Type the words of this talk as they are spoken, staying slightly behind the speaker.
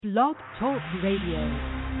Blog Talk Radio.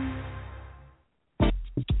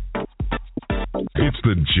 It's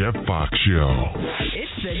the Jeff Foxx Show. It's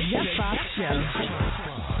the Jeff Foxx Show.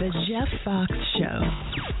 The Jeff Foxx Show.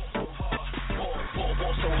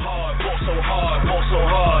 Ball so hard, ball so hard, ball so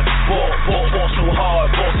hard, ball so hard,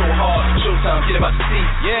 ball so hard. Showtime, get about your seat,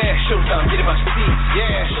 yeah. Showtime, get about your seat,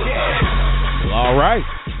 yeah, yeah. Well, all right,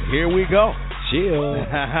 here we go. Chill.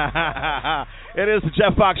 It is the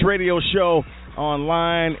Jeff Foxx Radio Show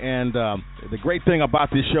online, and the great thing about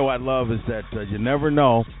this show I love is that you never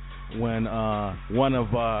know when one of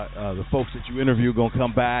the folks that you interview going to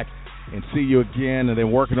come back and see you again, and they're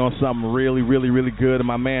working on something really, really, really good. And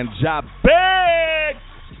my man Ja Big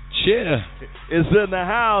is in the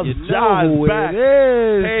house. You Ja know is back. it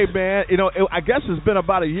is. Hey, man, I guess it's been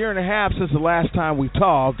about a year and a half since the last time we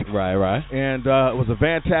talked. Right. And it was a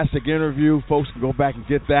fantastic interview. Folks can go back and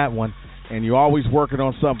get that one. And you're always working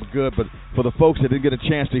on something good. But for the folks that didn't get a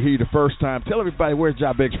chance to hear you the first time, tell everybody where's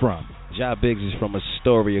Ja Biggs from. Ja Biggs is from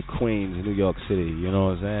Astoria, Queens, New York City. You know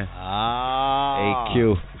what I'm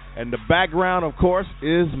saying? AQ. And the background, of course,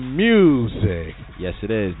 is music. Yes,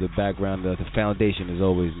 it is. The background, the foundation is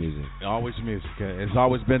always music. Always music. It's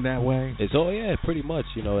always been that way. It's pretty much.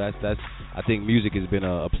 You know, that's. I think music has been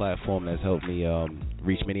a platform that's helped me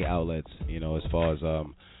reach many outlets. You know, as far as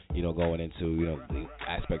going into the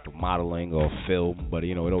aspect of modeling or film, but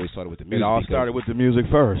it always started with the music. It all started with the music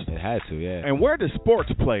first. It had to, yeah. And where does sports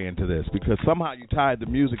play into this? Because somehow you tied the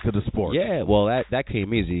music to the sport. Yeah, well, that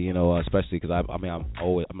came easy, especially because I'm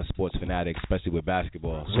a sports fanatic, especially with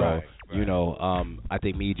basketball. So right. I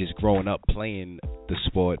think me just growing up playing the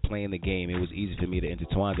sport, playing the game, it was easy for me to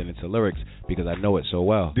intertwine it into lyrics because I know it so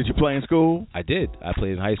well. Did you play in school? I did. I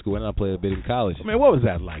played in high school and I played a bit in college. Man, what was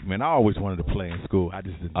that like, man? I always wanted to play in school. I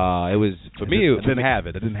just didn't. It was for me. I didn't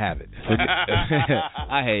have it.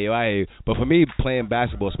 I hear you. But for me, playing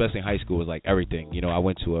basketball, especially in high school, was like everything. I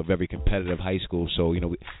went to a very competitive high school, so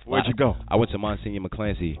Where'd you go? I went to Monsignor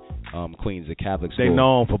McClancy, Queens, a Catholic school. They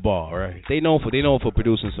known for ball, right? They known for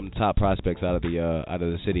producing some top prospects out of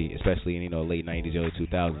the city, especially in late '90s, early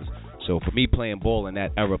 2000s. So for me, playing ball in that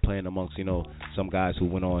era, playing amongst some guys who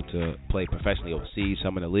went on to play professionally overseas,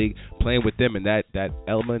 some in the league, playing with them in that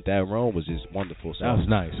element, that realm was just wonderful. So that was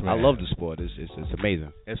nice, man. I love the sport. It's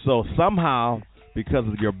amazing. And so somehow, because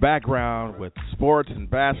of your background with sports and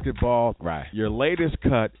basketball, right? Your latest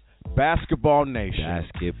cut, Basketball Nation.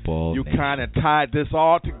 Basketball You Nation. kind of tied this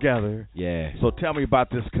all together. Yeah. So tell me about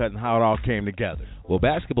this cut and how it all came together. Well,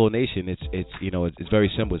 Basketball Nation, it's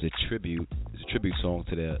very simple. It's a tribute song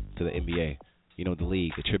to the NBA, the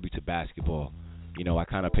league, a tribute to basketball. I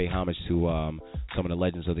kind of pay homage to some of the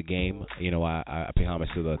legends of the game. I pay homage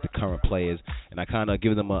to the current players, and I kind of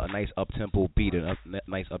give them a nice up-tempo beat and a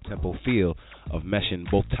nice up-tempo feel of meshing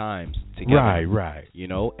both times together. Right.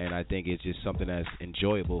 And I think it's just something that's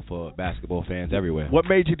enjoyable for basketball fans everywhere. What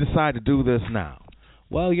made you decide to do this now?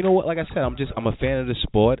 Well, you know what? Like I said, I'm a fan of the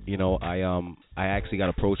sport. I actually got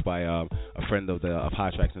approached by a friend of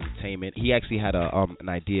Hot Tracks Entertainment. He actually had an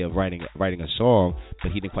idea of writing a song,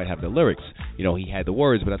 but he didn't quite have the lyrics. He had the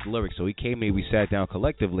words, but not the lyrics. So he came to me. We sat down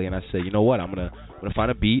collectively, and I said, you know what? I'm gonna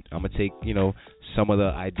find a beat. I'm gonna take some of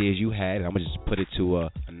the ideas you had, and I'm gonna just put it to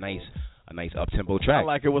a nice up-tempo track. I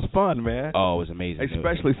like it was fun, man. Oh, it was amazing.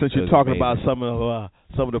 Especially since you're talking about some of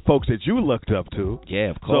the folks that you looked up to.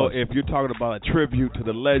 Yeah, of course. So if you're talking about a tribute to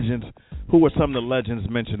the legends, who were some of the legends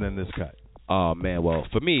mentioned in this cut? Oh, man, well,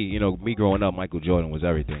 for me, me growing up, Michael Jordan was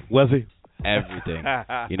everything. Was he? Everything.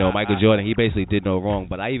 Michael Jordan, he basically did no wrong,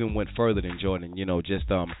 but I even went further than Jordan, just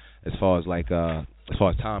as far as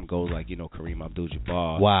time goes, like, Kareem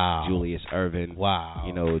Abdul-Jabbar, wow, Julius Erving, wow,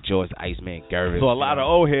 George the Iceman Gervin. So a lot of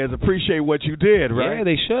old heads appreciate what you did, right? Yeah,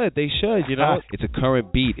 they should. It's a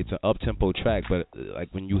current beat. It's an up-tempo track, but like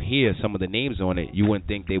when you hear some of the names on it, you wouldn't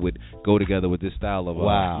think they would go together with this style of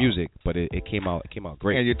music, but it came out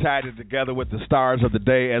great. And you tied it together with the stars of the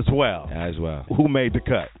day as well. As well. Who made the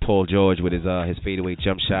cut? Paul George with his fadeaway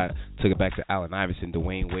jump shot, took it back to Allen Iverson,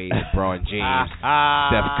 Dwayne Wade, LeBron James,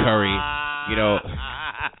 Steph Curry.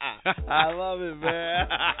 I love it, man.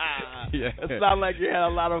 Yeah. It sounded like you had a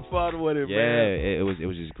lot of fun with it, man. Yeah, it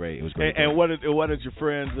was just great. It was great. And what did your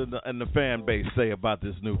friends and the fan base say about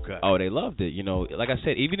this new cut? Oh, they loved it. Like I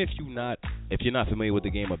said, even if you're not familiar with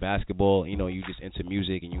the game of basketball, you just into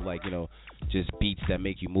music and you like, just beats that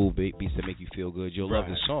make you move, beats that make you feel good, you'll love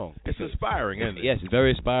this song. It's inspiring, isn't it? Yes, it's very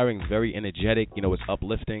inspiring. It's very energetic. It's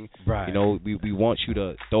uplifting. Right. We want you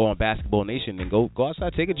to throw on Basketball Nation and go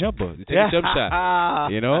outside, take a jumper, take a jump shot.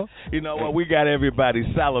 You know what? We got everybody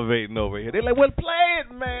salivating over here. They're like, well, play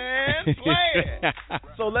it, man. Play it.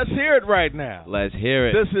 So let's hear it right now. Let's hear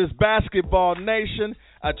it. This is Basketball Nation.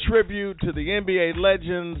 a tribute to the NBA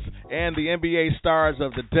legends and the NBA stars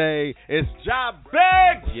of the day. It's Job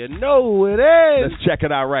Big. You know who it is. Let's check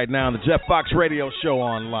it out right now on the Jeff Foxx Radio Show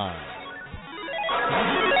online.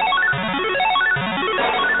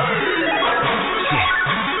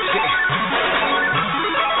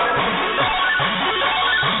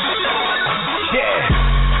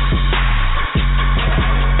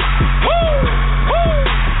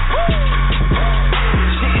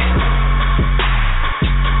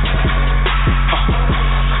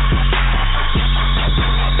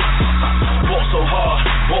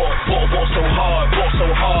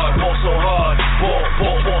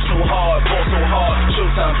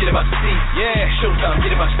 Showtime, get about your seat. Yeah, showtime, get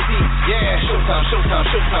about your seat.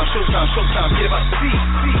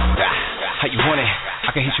 How you want it? I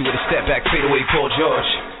can hit you with a step back, fade away, Paul George.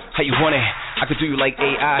 How you want it? I could do you like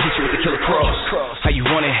AI, hit you with the killer cross. How you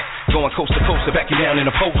want it? Going coast to coast to back you down in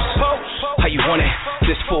the post. How you want it?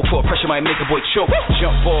 This full court pressure might make a boy choke.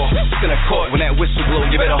 Jump ball, center court. When that whistle blow,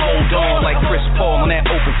 you better hold on like Chris Paul on that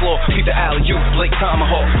open floor. Keep the alley-oop, Blake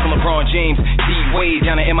Tomahawk from LeBron James. D-Wade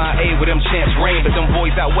down at MIA with them champs reign. But them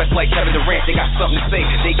boys out west like Kevin Durant, they got something to say.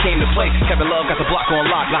 They came to play. Kevin Love got the block on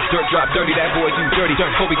lock. Dirt drop dirty, that boy do dirty.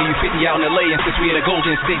 Kobe give you 50 out in LA. And since we in a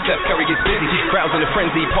Golden State, Steph Curry gets busy. Crowds in a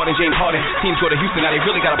frenzy, pardon James Harden. Teams go to Houston, now they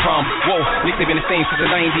really got a problem. Whoa, Knicks have been the same since the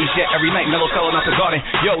 90s. Yet every night Melo selling out the Garden.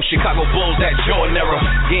 Yo, Chicago Bulls, that Jordan era.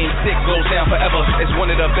 Game 6 goes down forever. It's one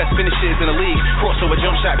of the best finishes in the league. Crossover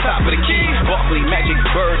jump shot, top of the key. Barkley, Magic,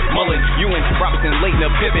 Bird, Mullen, Ewing, Robinson, Leitner,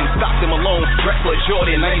 Pippen, Stockton, Malone, Drexler,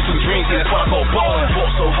 Jordan, 92 Dream Team. That's why I call ballin'. Ball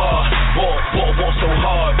so hard, ball so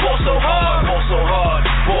hard, ball so hard, ball so hard,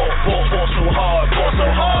 ball so hard, ball so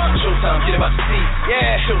hard. Showtime, get about the seat.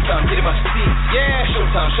 Yeah, showtime, get about the seat. Yeah,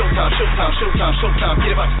 showtime,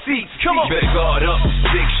 get about the seats. Come on. You better guard up.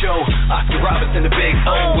 Big show. Oscar Robertson, the big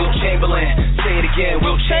O. Will Chamberlain. Say it again,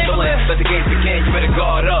 Will Chamberlain. Let the games begin. You better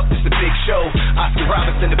guard up. It's the big show. Oscar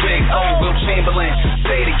Robertson, the big O. Will Chamberlain.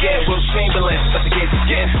 Say it again, Will Chamberlain. Let the games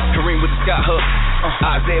begin. Kareem with the sky hook.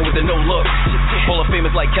 Isaiah with the no look. Hall of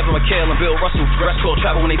Famers like Kevin McHale and Bill Russell. Rest call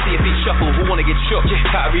travel when they see a feet shuffle. Who wanna get shook?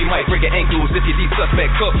 Kyrie might break your ankles if your deep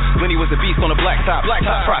suspect cook. When he was a beast on the blacktop.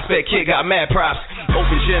 Prospect kid got mad props.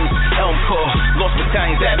 Open gyms, Elm Core, Lost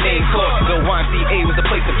Battalions at main court. The YMCA was the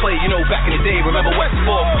place to play, you know, back in the day. Remember West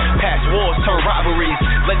Fork, past wars, turn robberies.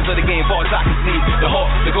 Legends of the game, far as I can see. The Hawk,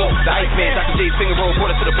 the Gold, the Iceman, Dr. J's finger roll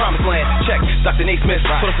brought us to the promised land. Check, Dr. Nate Smith,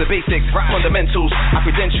 put us the basics, fundamentals, our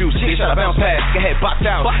credentials. Take a shot, I bounce pass, get head boxed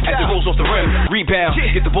out, as it rolls off the rim. Rebound,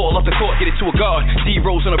 get the ball off the court, get it to a guard. D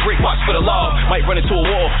Rose on a break, watch for the lob. Might run into a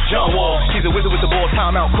wall, John Wall. He's a wizard with the ball,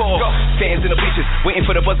 timeout call. Fans in the bleachers, waiting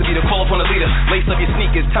for the buzzer beater, call upon the leader. Lace up your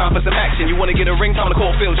sneakers, time for some action. You wanna get a ring, time to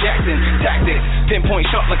call Phil Jackson. Tactics, pinpoint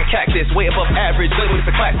sharp like a cactus, way above average, little it's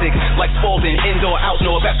a classic. Like Spalding, indoor,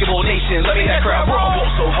 outdoor, basketball nation. Let me that crowd roar.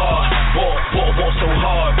 Ball so hard, ball so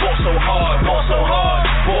hard, ball so hard, ball so hard,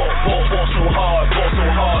 ball so hard, ball so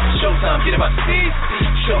hard. Showtime, get about the seat.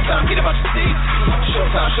 Showtime, get about the seat.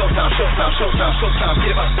 Showtime,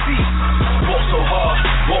 get about the seat. Ball so hard,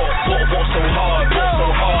 ball so hard, ball so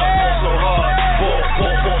hard, ball so hard,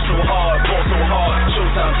 ball so hard, ball so hard.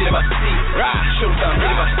 Showtime, get about the seat. Showtime,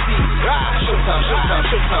 get about the seat. Showtime,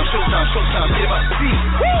 get about the seat.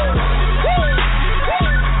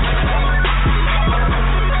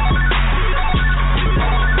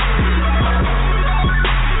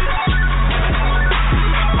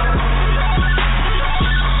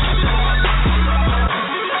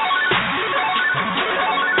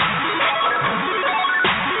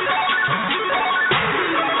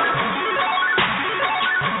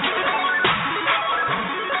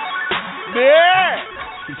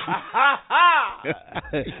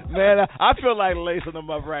 Man, I feel like lacing them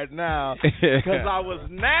up right now because I was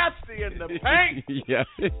nasty in the paint. Yeah.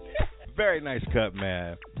 Very nice cut,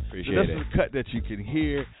 man. Appreciate this it. is a cut that you can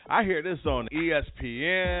hear. I hear this on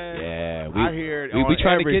ESPN. Yeah, I hear it we on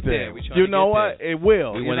trying everything. to get there. You know what? It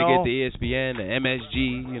will. We want to get the ESPN, the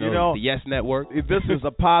MSG, the Yes Network. This is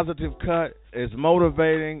a positive cut. It's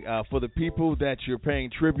motivating for the people that you're paying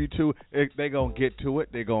tribute to. They're going to get to it.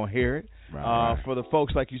 They're going to hear it. Right. For the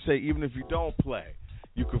folks, like you say, even if you don't play,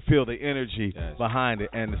 you can feel the energy behind it.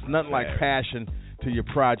 And it's nothing like passion to your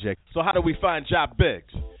project. So how do we find Job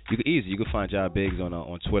Biggs? You can find Job Biggs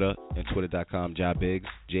on Twitter and twitter.com, Job Biggs,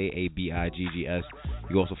 JABIGGS. You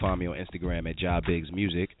can also find me on Instagram at Job Biggs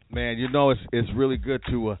Music. Man, it's really good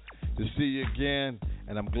to see you again,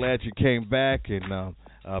 and I'm glad you came back. And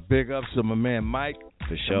big ups to my man Mike.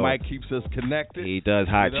 For sure. Mike keeps us connected. He does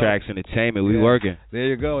Hot Tracks Entertainment. We working. There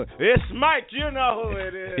you go. It's Mike. You know who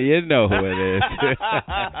it is. You know who it is.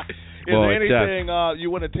 basketball. Is there anything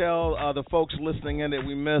you want to tell the folks listening in that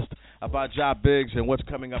we missed about Job Biggs and what's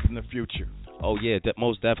coming up in the future? Oh, yeah,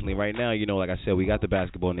 most definitely. Right now, like I said, we got the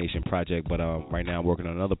Basketball Nation project, but right now I'm working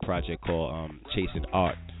on another project called Chasing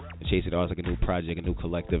Art. And Chasing Art is like a new project, a new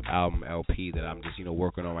collective album, LP that I'm just,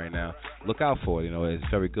 working on right now. Look out for it. It's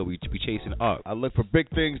very good. We chasing art. I look for big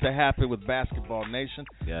things to happen with Basketball Nation.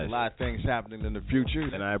 Yes. A lot of things happening in the future.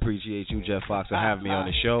 And I appreciate you, Jeff Foxx, for having me on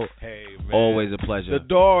the show. Hey, man. Always a pleasure. The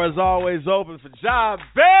door is always open for Job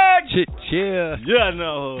Biggs. Cheer. You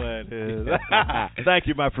know who it is. Thank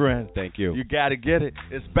you, my friend. Thank you. You got to get it.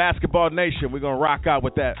 It's Basketball Nation. We're going to rock out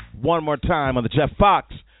with that one more time on the Jeff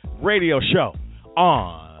Foxx Radio Show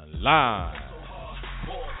online. Ball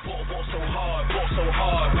so hard, ball so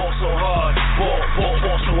hard, ball so hard, ball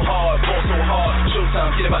so hard, ball so hard.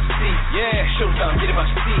 Showtime, get about your seat, yeah. Showtime, get about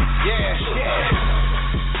your seat, yeah.